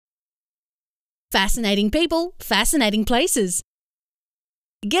Fascinating people, fascinating places.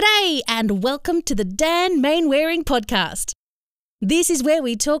 G'day and welcome to the Dan Mainwaring podcast. This is where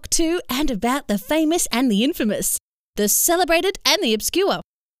we talk to and about the famous and the infamous, the celebrated and the obscure,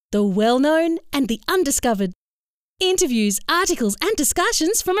 the well-known and the undiscovered. Interviews, articles and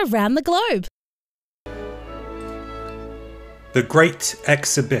discussions from around the globe. The Great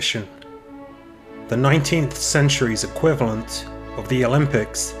Exhibition, the 19th century's equivalent of the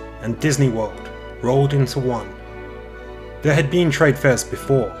Olympics and Disney World rolled into one. There had been trade fairs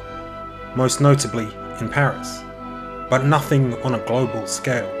before, most notably in Paris, but nothing on a global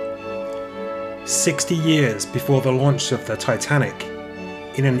scale. 60 years before the launch of the Titanic,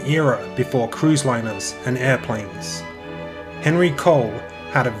 in an era before cruise liners and airplanes, Henry Cole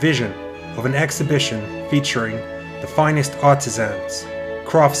had a vision of an exhibition featuring the finest artisans,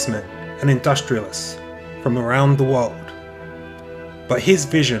 craftsmen and industrialists from around the world. But his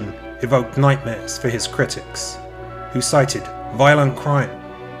vision evoked nightmares for his critics, who cited violent crime,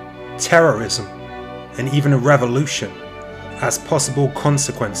 terrorism, and even a revolution as possible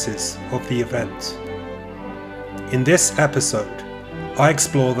consequences of the event. In this episode, I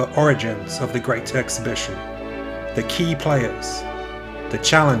explore the origins of the Great Exhibition, the key players, the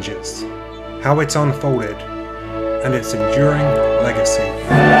challenges, how it unfolded, and its enduring legacy.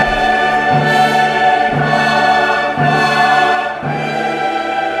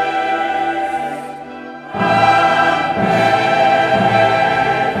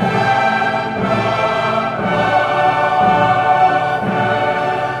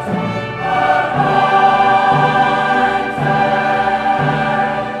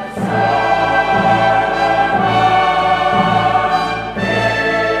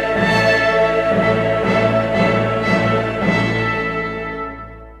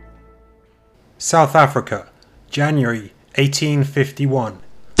 South Africa, January 1851.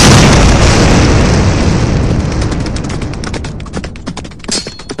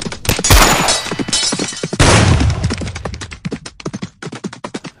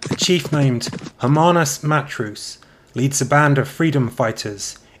 A chief named Hermanus Matrus leads a band of freedom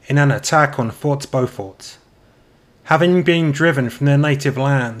fighters in an attack on Fort Beaufort. Having been driven from their native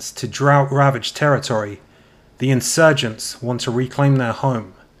lands to drought-ravaged territory, the insurgents want to reclaim their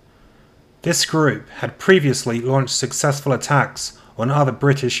home. This group had previously launched successful attacks on other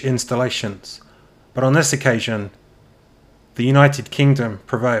British installations, but on this occasion, the United Kingdom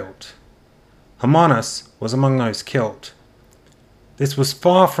prevailed. Hermanus was among those killed. This was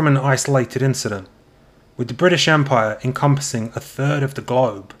far from an isolated incident. With the British Empire encompassing a third of the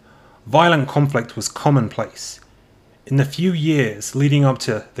globe, violent conflict was commonplace. In the few years leading up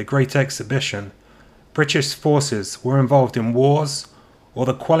to the Great Exhibition, British forces were involved in wars or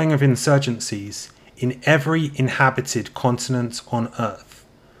the quelling of insurgencies in every inhabited continent on Earth.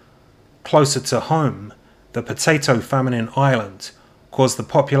 Closer to home, the potato famine in Ireland caused the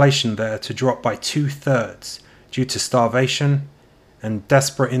population there to drop by 2/3 due to starvation and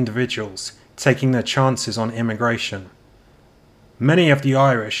desperate individuals taking their chances on immigration. Many of the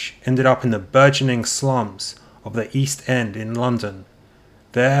Irish ended up in the burgeoning slums of the East End in London.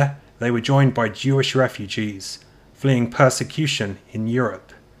 There, they were joined by Jewish refugees fleeing persecution in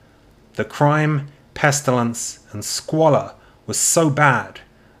Europe. The crime, pestilence, and squalor was so bad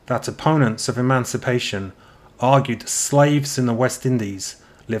that opponents of emancipation argued that slaves in the West Indies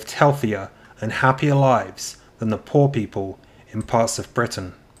lived healthier and happier lives than the poor people in parts of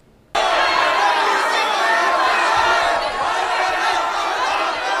Britain.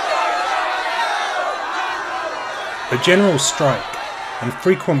 A general strike and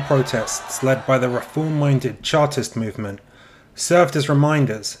frequent protests led by the reform-minded Chartist movement served as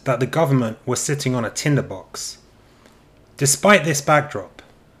reminders that the government was sitting on a tinderbox. Despite this backdrop,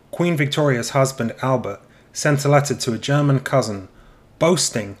 Queen Victoria's husband Albert sent a letter to a German cousin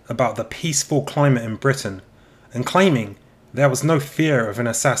boasting about the peaceful climate in Britain and claiming there was no fear of an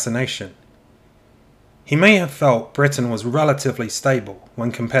assassination. He may have felt Britain was relatively stable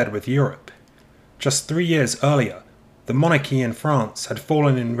when compared with Europe. Just 3 years earlier, the monarchy in France had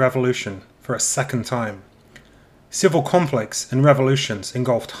fallen in revolution for a second time. Civil conflicts and revolutions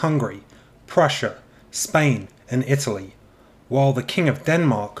engulfed Hungary, Prussia, Spain, and Italy, while the King of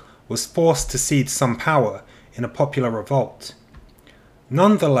Denmark was forced to cede some power in a popular revolt.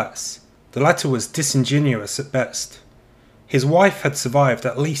 Nonetheless, the letter was disingenuous at best. His wife had survived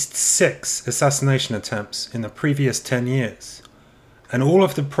at least 6 assassination attempts in the previous 10 years, and all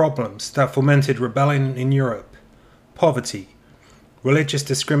of the problems that fomented rebellion in Europe, poverty, religious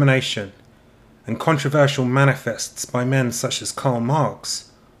discrimination, and controversial manifests by men such as Karl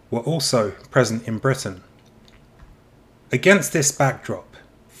Marx were also present in Britain. Against this backdrop,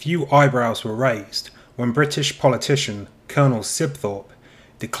 few eyebrows were raised when British politician Colonel Sibthorpe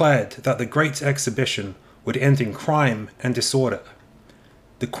declared that the Great Exhibition would end in crime and disorder.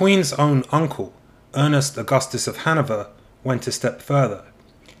 The Queen's own uncle, Ernest Augustus of Hanover, went a step further.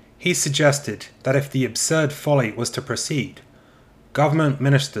 He suggested that if the absurd folly was to proceed, government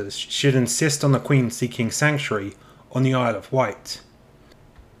ministers should insist on the Queen seeking sanctuary on the Isle of Wight.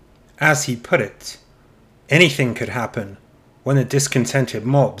 As he put it, anything could happen when the discontented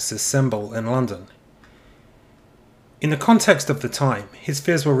mobs assemble in London. In the context of the time, his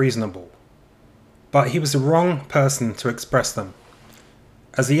fears were reasonable, but he was the wrong person to express them.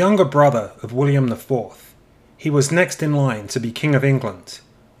 As the younger brother of William IV, he was next in line to be King of England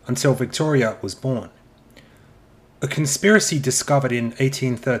until Victoria was born. A conspiracy discovered in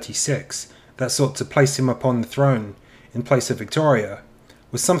 1836 that sought to place him upon the throne in place of Victoria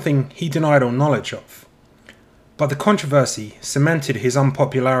was something he denied all knowledge of. But the controversy cemented his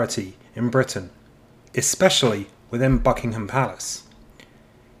unpopularity in Britain, especially within Buckingham Palace.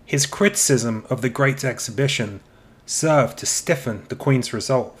 His criticism of the Great Exhibition served to stiffen the Queen's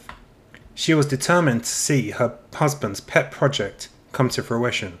resolve. She was determined to see her husband's pet project come to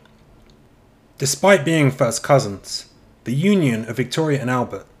fruition. Despite being first cousins, the union of Victoria and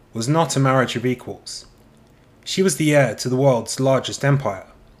Albert was not a marriage of equals. She was the heir to the world's largest empire.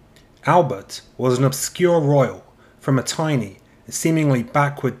 Albert was an obscure royal from a tiny, seemingly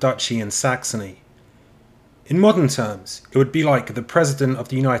backward duchy in Saxony. In modern terms, it would be like the President of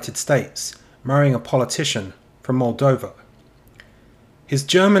the United States marrying a politician from Moldova. His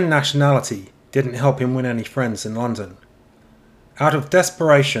German nationality didn't help him win any friends in London. Out of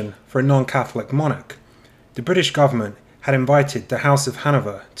desperation for a non-Catholic monarch, the British government had invited the House of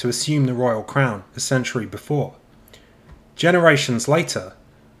Hanover to assume the royal crown a century before. Generations later,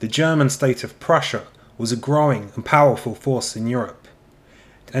 the German state of Prussia was a growing and powerful force in Europe,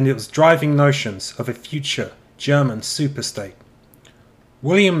 and it was driving notions of a future German superstate.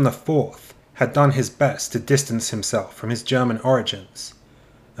 William IV had done his best to distance himself from his German origins,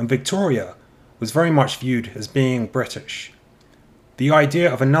 and Victoria was very much viewed as being British. The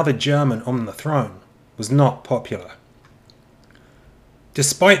idea of another German on the throne was not popular.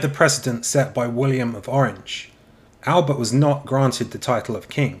 Despite the precedent set by William of Orange, Albert was not granted the title of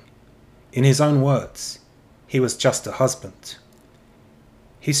king. In his own words, he was just a husband.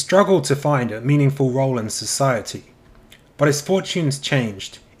 He struggled to find a meaningful role in society, but his fortunes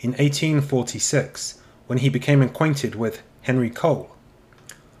changed in 1846 when he became acquainted with Henry Cole.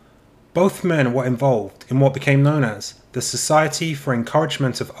 Both men were involved in what became known as the Society for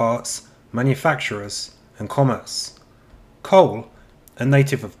Encouragement of Arts, Manufacturers and Commerce. Cole, a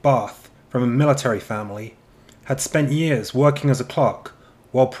native of Bath from a military family, had spent years working as a clerk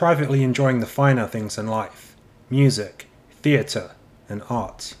while privately enjoying the finer things in life: music, theatre, and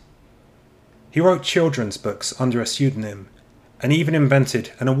art. He wrote children's books under a pseudonym and even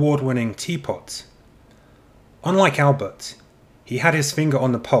invented an award-winning teapot. Unlike Albert, he had his finger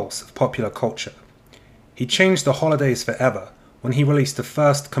on the pulse of popular culture. He changed the holidays forever when he released the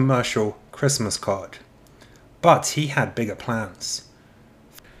first commercial Christmas card. But he had bigger plans.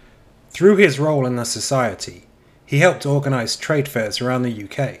 Through his role in the society, he helped organise trade fairs around the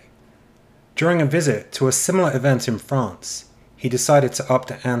UK. During a visit to a similar event in France, he decided to up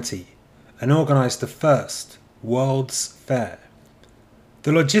the ante and organised the first World's Fair.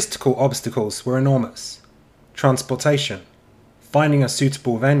 The logistical obstacles were enormous: transportation, finding a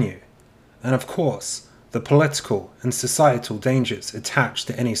suitable venue, and of course, the political and societal dangers attached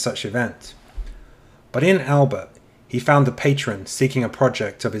to any such event. But in Albert, he found a patron seeking a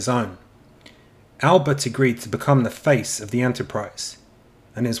project of his own. Albert agreed to become the face of the enterprise,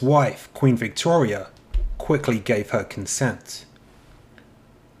 and his wife, Queen Victoria, quickly gave her consent.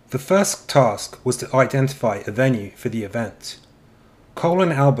 The first task was to identify a venue for the event. Cole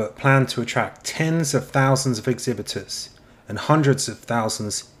and Albert planned to attract tens of thousands of exhibitors and hundreds of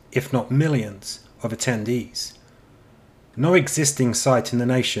thousands, if not millions, of attendees. No existing site in the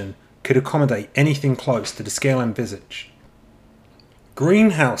nation could accommodate anything close to the scale envisaged.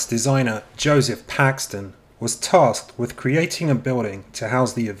 Greenhouse designer Joseph Paxton was tasked with creating a building to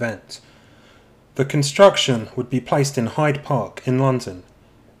house the event. The construction would be placed in Hyde Park in London,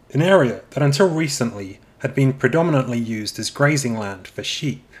 an area that until recently had been predominantly used as grazing land for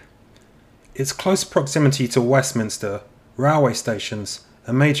sheep. Its close proximity to Westminster, railway stations,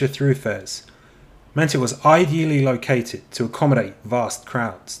 and major thoroughfares meant it was ideally located to accommodate vast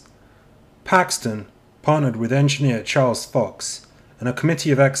crowds. Paxton partnered with engineer Charles Fox and a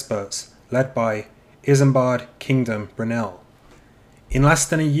committee of experts led by Isambard Kingdom Brunel. In less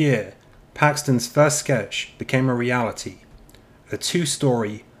than a year, Paxton's first sketch became a reality: a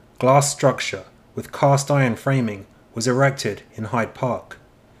 2-story, glass structure with cast iron framing was erected in Hyde Park.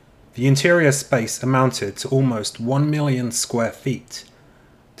 The interior space amounted to almost 1 million square feet.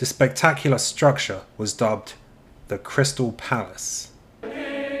 The spectacular structure was dubbed the Crystal Palace.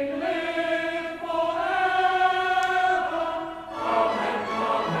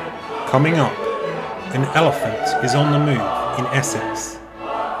 Coming up, an elephant is on the move in Essex,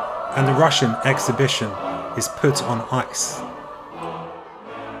 and the Russian exhibition is put on ice.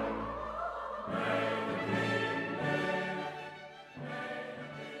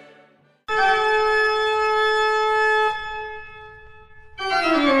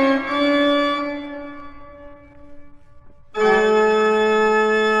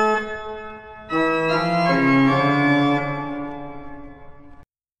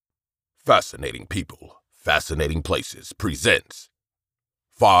 Fascinating People, Fascinating Places presents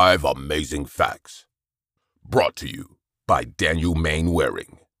 5 Amazing Facts. Brought to you by Daniel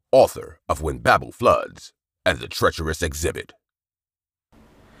Mainwaring, author of When Babel Floods and The Treacherous Exhibit.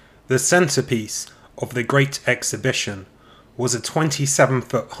 The centerpiece of the Great Exhibition was a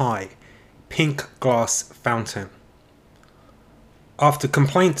 27-foot-high pink glass fountain. After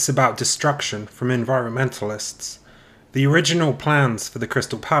complaints about destruction from environmentalists, the original plans for the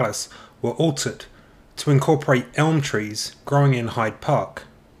Crystal Palace were altered to incorporate elm trees growing in Hyde Park.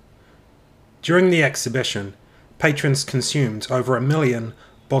 During the exhibition, patrons consumed over 1 million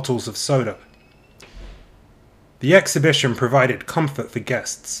bottles of soda. The exhibition provided comfort for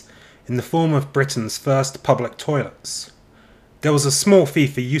guests in the form of Britain's first public toilets. There was a small fee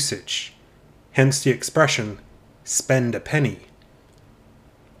for usage, hence the expression, "spend a penny."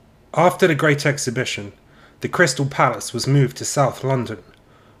 After the Great Exhibition, the Crystal Palace was moved to South London,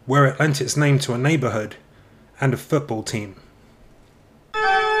 where it lent its name to a neighbourhood and a football team.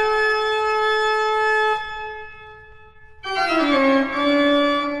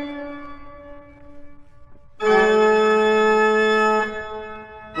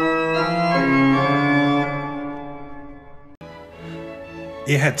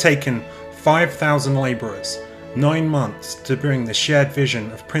 It had taken 5,000 labourers 9 months to bring the shared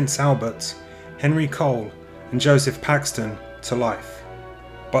vision of Prince Albert, Henry Cole and Joseph Paxton to life.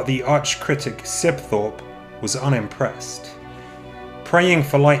 But the arch critic Sibthorpe was unimpressed. Praying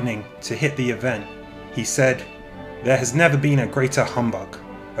for lightning to hit the event, he said, "There has never been a greater humbug,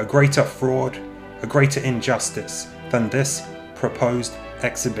 a greater fraud, a greater injustice than this proposed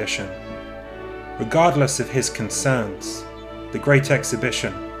exhibition." Regardless of his concerns, the Great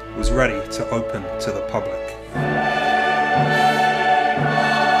Exhibition was ready to open to the public.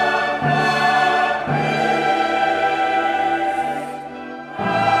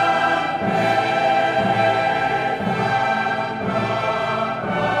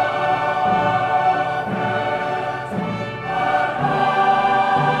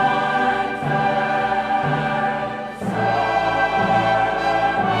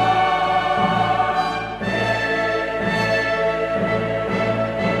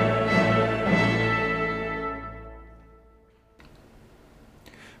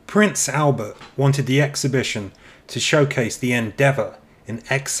 Prince Albert wanted the exhibition to showcase the endeavour and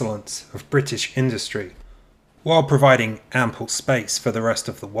excellence of British industry, while providing ample space for the rest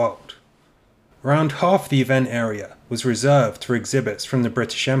of the world. Around half the event area was reserved for exhibits from the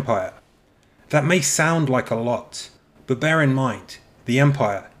British Empire. That may sound like a lot, but bear in mind, the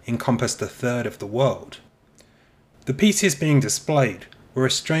Empire encompassed a third of the world. The pieces being displayed were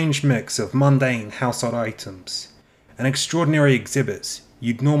a strange mix of mundane household items and extraordinary exhibits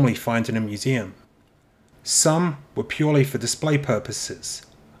you'd normally find in a museum. Some were purely for display purposes,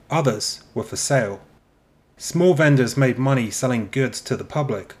 others were for sale. Small vendors made money selling goods to the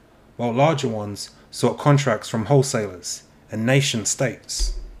public, while larger ones sought contracts from wholesalers and nation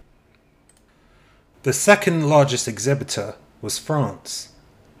states. The second largest exhibitor was France.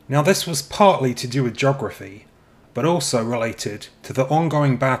 Now this was partly to do with geography, but also related to the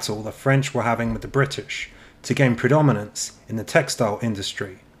ongoing battle the French were having with the British to gain predominance in the textile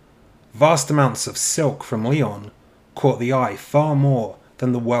industry. Vast amounts of silk from Lyon caught the eye far more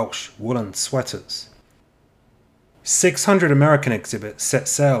than the Welsh woolen sweaters. 600 American exhibits set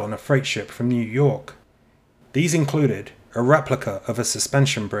sail on a freight ship from New York. These included a replica of a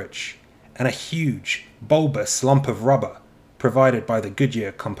suspension bridge and a huge, bulbous lump of rubber provided by the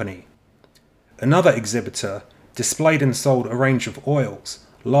Goodyear Company. Another exhibitor displayed and sold a range of oils,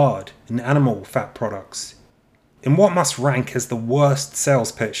 lard, and animal fat products. In what must rank as the worst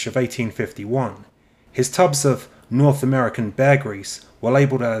sales pitch of 1851, his tubs of North American bear grease were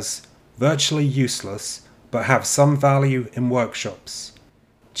labelled as virtually useless but have some value in workshops.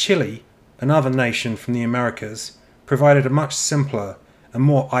 Chile, another nation from the Americas, provided a much simpler a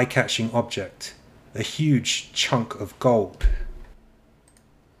more eye-catching object, a huge chunk of gold.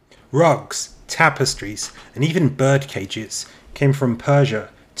 Rugs, tapestries, and even bird cages came from Persia,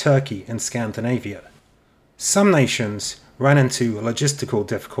 Turkey, and Scandinavia. Some nations ran into logistical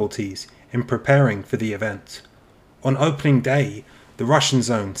difficulties in preparing for the event. On opening day, the Russian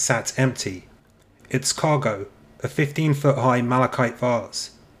zone sat empty. Its cargo, a 15-foot-high malachite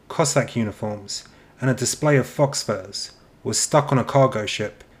vase, Cossack uniforms, and a display of fox furs, was stuck on a cargo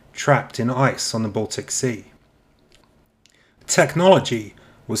ship trapped in ice on the Baltic Sea. Technology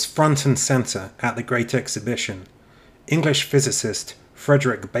was front and centre at the Great Exhibition. English physicist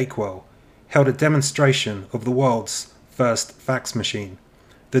Frederick Bakewell held a demonstration of the world's first fax machine.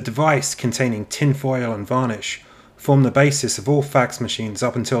 The device, containing tinfoil and varnish, formed the basis of all fax machines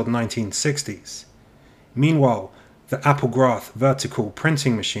up until the 1960s. Meanwhile, the Applegraph vertical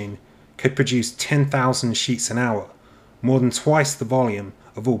printing machine could produce 10,000 sheets an hour, more than twice the volume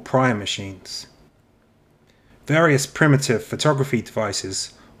of all prior machines. Various primitive photography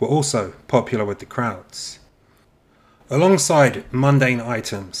devices were also popular with the crowds. Alongside mundane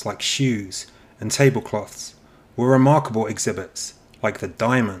items like shoes and tablecloths were remarkable exhibits like the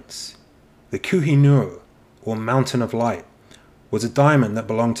diamonds. The Koh-i-Noor, or Mountain of Light, was a diamond that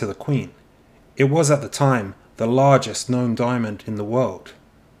belonged to the Queen. It was at the time the largest known diamond in the world.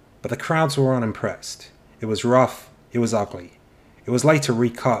 But the crowds were unimpressed. It was rough, it was ugly. It was later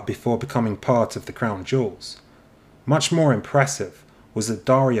recut before becoming part of the crown jewels. Much more impressive was the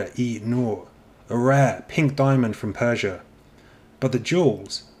Darya-e-Noor, a rare pink diamond from Persia. But the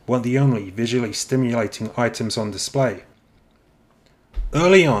jewels weren't the only visually stimulating items on display.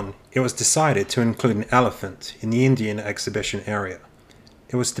 Early on, it was decided to include an elephant in the Indian exhibition area.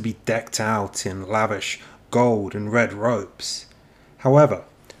 It was to be decked out in lavish gold and red robes. However,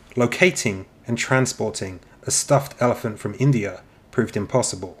 locating and transporting a stuffed elephant from India proved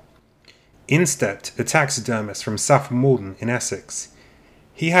impossible. In stepped a taxidermist from Saffron Walden in Essex.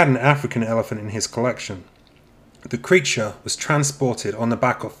 He had an African elephant in his collection. The creature was transported on the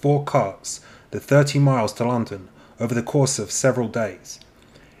back of 4 carts the 30 miles to London over the course of several days.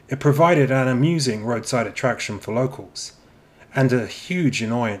 It provided an amusing roadside attraction for locals, and a huge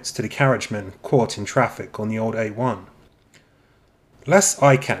annoyance to the carriagemen caught in traffic on the old A1. Less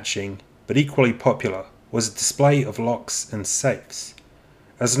eye-catching, but equally popular, was a display of locks and safes.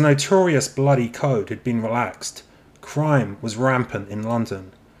 As the notorious Bloody Code had been relaxed, crime was rampant in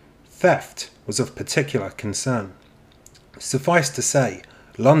London. Theft was of particular concern. Suffice to say,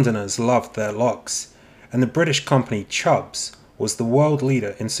 Londoners loved their locks, and the British company Chubbs was the world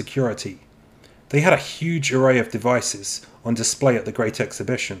leader in security. They had a huge array of devices on display at the Great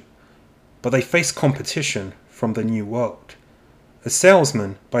Exhibition, but they faced competition from the New World. A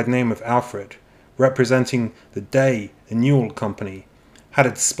salesman by the name of Alfred, representing the Day and Newell Company, had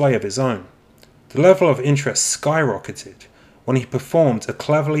a display of his own. The level of interest skyrocketed when he performed a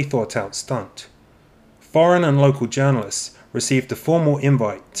cleverly thought-out stunt. Foreign and local journalists received a formal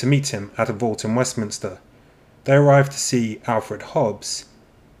invite to meet him at a vault in Westminster. They arrived to see Alfred Hobbs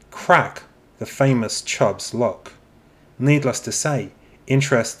crack the famous Chubbs lock. Needless to say,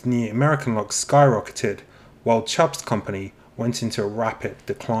 interest in the American lock skyrocketed, while Chubbs' company went into a rapid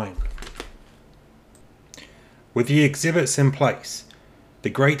decline. With the exhibits in place, the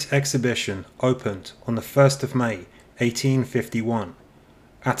Great Exhibition opened on the 1st of May 1851.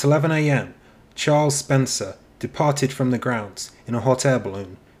 At 11 a.m, Charles Spencer departed from the grounds in a hot air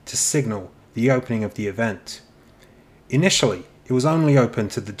balloon to signal the opening of the event. Initially, it was only open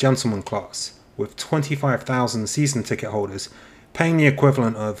to the gentleman class, with 25,000 season ticket holders paying the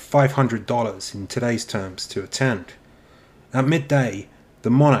equivalent of $500 in today's terms to attend. At midday, the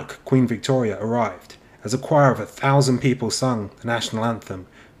monarch, Queen Victoria, arrived, as a choir of 1,000 people sung the national anthem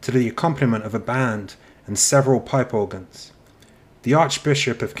to the accompaniment of a band and several pipe organs. The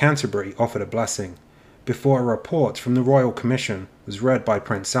Archbishop of Canterbury offered a blessing, before a report from the Royal Commission was read by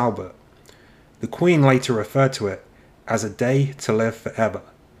Prince Albert. The Queen later referred to it as a day to live forever.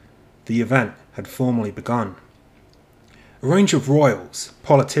 The event had formally begun. A range of royals,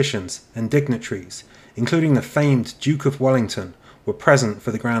 politicians, and dignitaries, including the famed Duke of Wellington, were present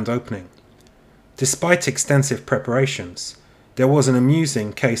for the grand opening. Despite extensive preparations, there was an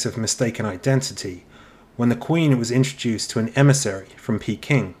amusing case of mistaken identity when the Queen was introduced to an emissary from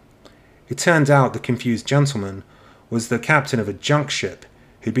Peking. It turned out the confused gentleman was the captain of a junk ship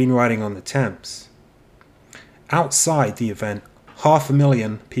who'd been riding on the Thames. Outside the event,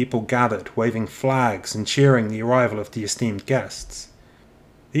 500,000 people gathered, waving flags and cheering the arrival of the esteemed guests.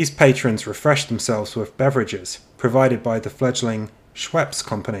 These patrons refreshed themselves with beverages provided by the fledgling Schweppes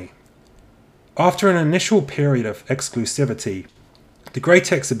Company. After an initial period of exclusivity, The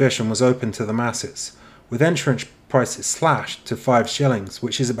Great Exhibition was open to the masses, with entrance prices slashed to 5 shillings,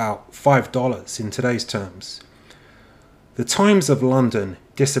 which is about $5 in today's terms. The Times of London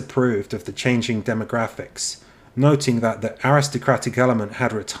disapproved of the changing demographics, noting that the aristocratic element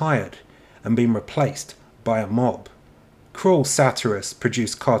had retired and been replaced by a mob. Cruel satirists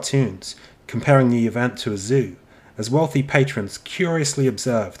produced cartoons comparing the event to a zoo, as wealthy patrons curiously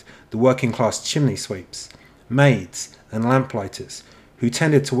observed the working-class chimney sweeps, maids and lamplighters who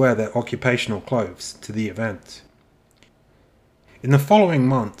tended to wear their occupational clothes to the event. In the following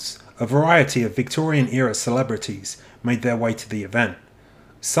months, a variety of Victorian-era celebrities made their way to the event.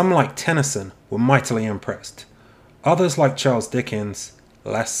 Some, like Tennyson, were mightily impressed. Others, like Charles Dickens,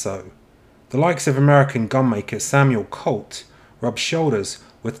 less so. The likes of American gunmaker Samuel Colt rubbed shoulders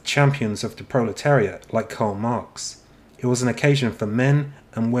with champions of the proletariat like Karl Marx. It was an occasion for men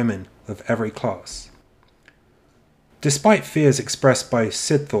and women of every class. Despite fears expressed by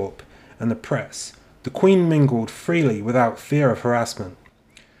Sibthorpe and the press, the Queen mingled freely without fear of harassment.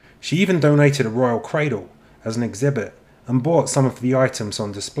 She even donated a royal cradle as an exhibit and bought some of the items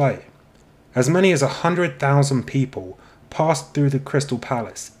on display. As many as 100,000 people passed through the Crystal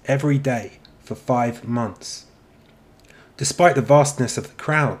Palace every day for 5 months. Despite the vastness of the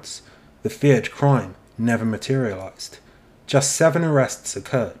crowds, the feared crime never materialized. Just 7 arrests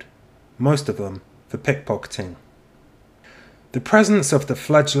occurred, most of them for pickpocketing. The presence of the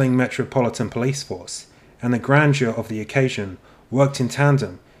fledgling Metropolitan Police Force and the grandeur of the occasion worked in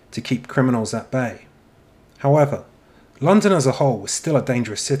tandem to keep criminals at bay. However, London as a whole was still a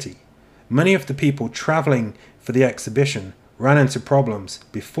dangerous city. Many of the people travelling for the exhibition ran into problems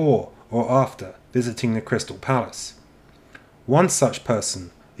before or after visiting the Crystal Palace. One such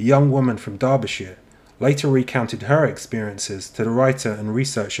person, a young woman from Derbyshire, later recounted her experiences to the writer and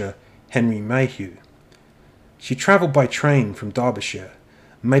researcher Henry Mayhew. She travelled by train from Derbyshire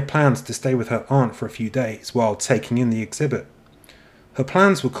and made plans to stay with her aunt for a few days while taking in the exhibit. Her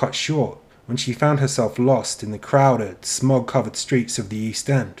plans were cut short when she found herself lost in the crowded, smog-covered streets of the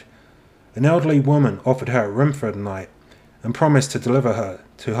East End. An elderly woman offered her a room for the night and promised to deliver her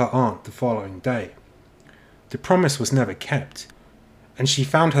to her aunt the following day. The promise was never kept, and she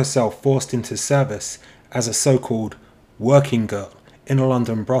found herself forced into service as a so-called working girl in a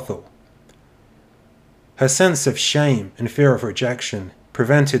London brothel. Her sense of shame and fear of rejection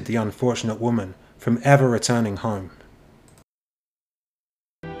prevented the unfortunate woman from ever returning home.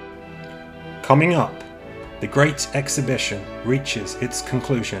 Coming up, the Great Exhibition reaches its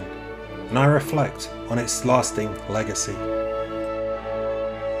conclusion, and I reflect on its lasting legacy.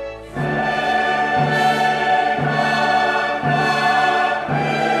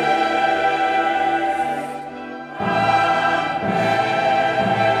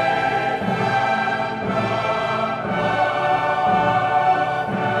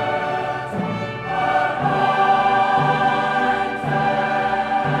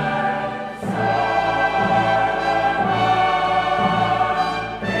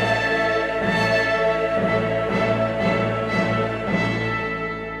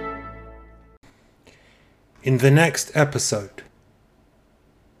 In the next episode,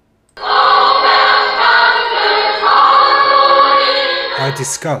 I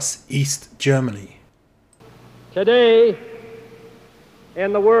discuss East Germany. Today,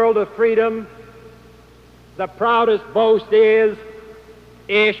 in the world of freedom, the proudest boast is,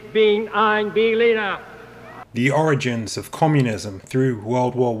 Ich bin ein Berliner. The origins of communism through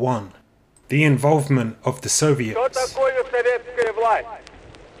World War I. The involvement of the Soviets.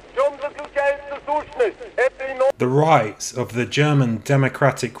 The rise of the German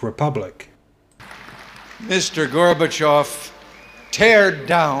Democratic Republic. Mr. Gorbachev, tear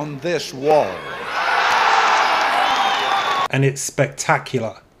down this wall. And its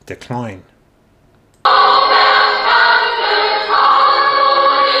spectacular decline.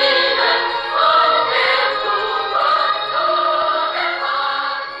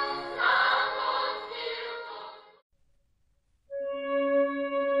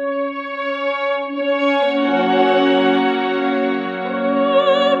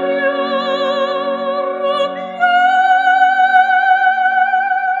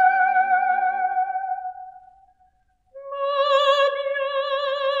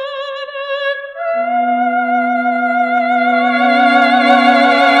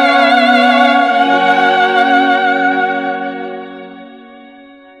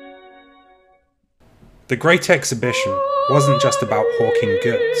 The Great Exhibition wasn't just about hawking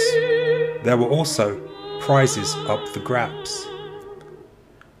goods. There were also prizes up for grabs.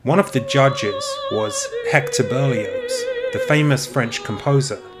 One of the judges was Hector Berlioz, the famous French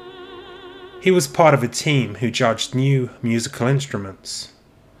composer. He was part of a team who judged new musical instruments.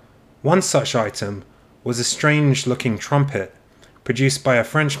 One such item was a strange-looking trumpet produced by a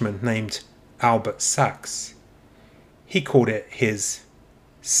Frenchman named Albert Sax. He called it his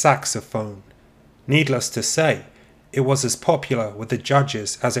saxophone. Needless to say, it was as popular with the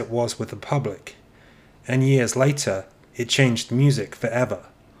judges as it was with the public, and years later it changed music forever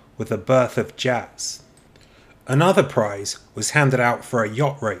with the birth of jazz. Another prize was handed out for a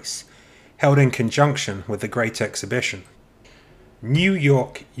yacht race held in conjunction with the Great Exhibition. New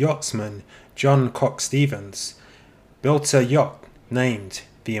York yachtsman John Cox Stevens built a yacht named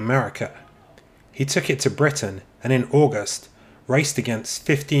the America. He took it to Britain and in August raced against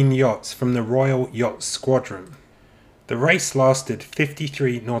 15 yachts from the Royal Yacht Squadron. The race lasted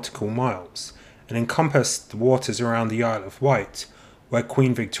 53 nautical miles and encompassed the waters around the Isle of Wight, where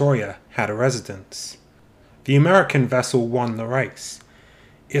Queen Victoria had a residence. The American vessel won the race.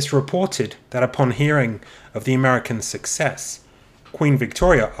 It's reported that upon hearing of the American success, Queen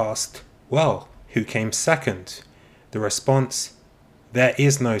Victoria asked, "Well, who came second?" The response, "There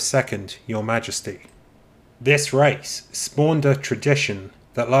is no second, Your Majesty." This race spawned a tradition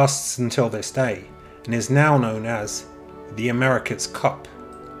that lasts until this day and is now known as the America's Cup.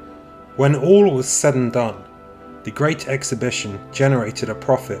 When all was said and done, the Great Exhibition generated a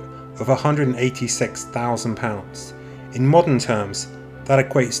profit of £186,000. In modern terms, that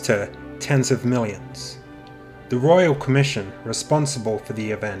equates to tens of millions. The Royal Commission, responsible for the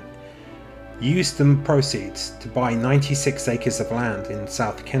event, used the proceeds to buy 96 acres of land in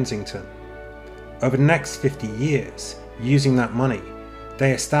South Kensington. Over the next 50 years, using that money,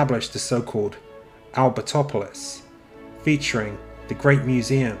 they established the so-called Albertopolis, featuring the great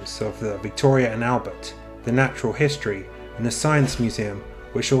museums of the Victoria and Albert, the Natural History and the Science Museum,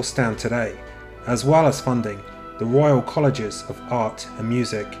 which all stand today, as well as funding the Royal Colleges of Art and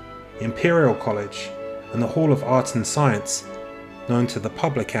Music, Imperial College, and the Hall of Art and Science, known to the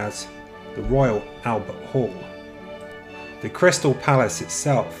public as the Royal Albert Hall. The Crystal Palace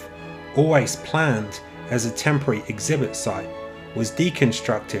itself, always planned as a temporary exhibit site, was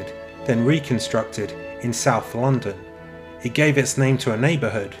deconstructed, then reconstructed in South London. It gave its name to a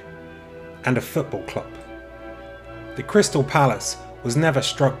neighbourhood and a football club. The Crystal Palace was never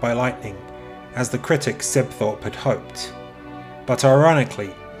struck by lightning, as the critic Sibthorpe had hoped. But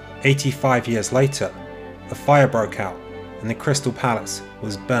ironically, 85 years later, a fire broke out and the Crystal Palace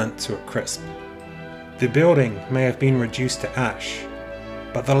was burnt to a crisp. The building may have been reduced to ash,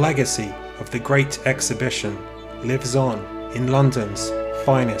 but the legacy of the Great Exhibition lives on in London's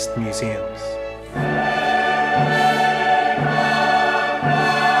finest museums.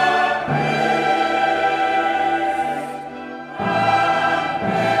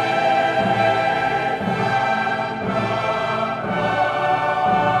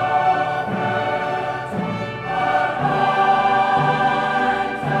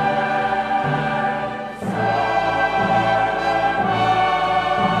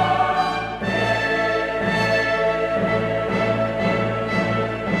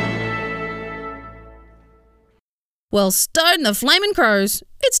 Well, stone the flaming crows.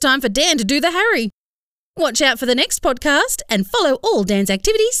 It's time for Dan to do the Harry. Watch out for the next podcast and follow all Dan's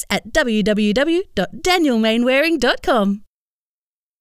activities at www.danielmainwaring.com.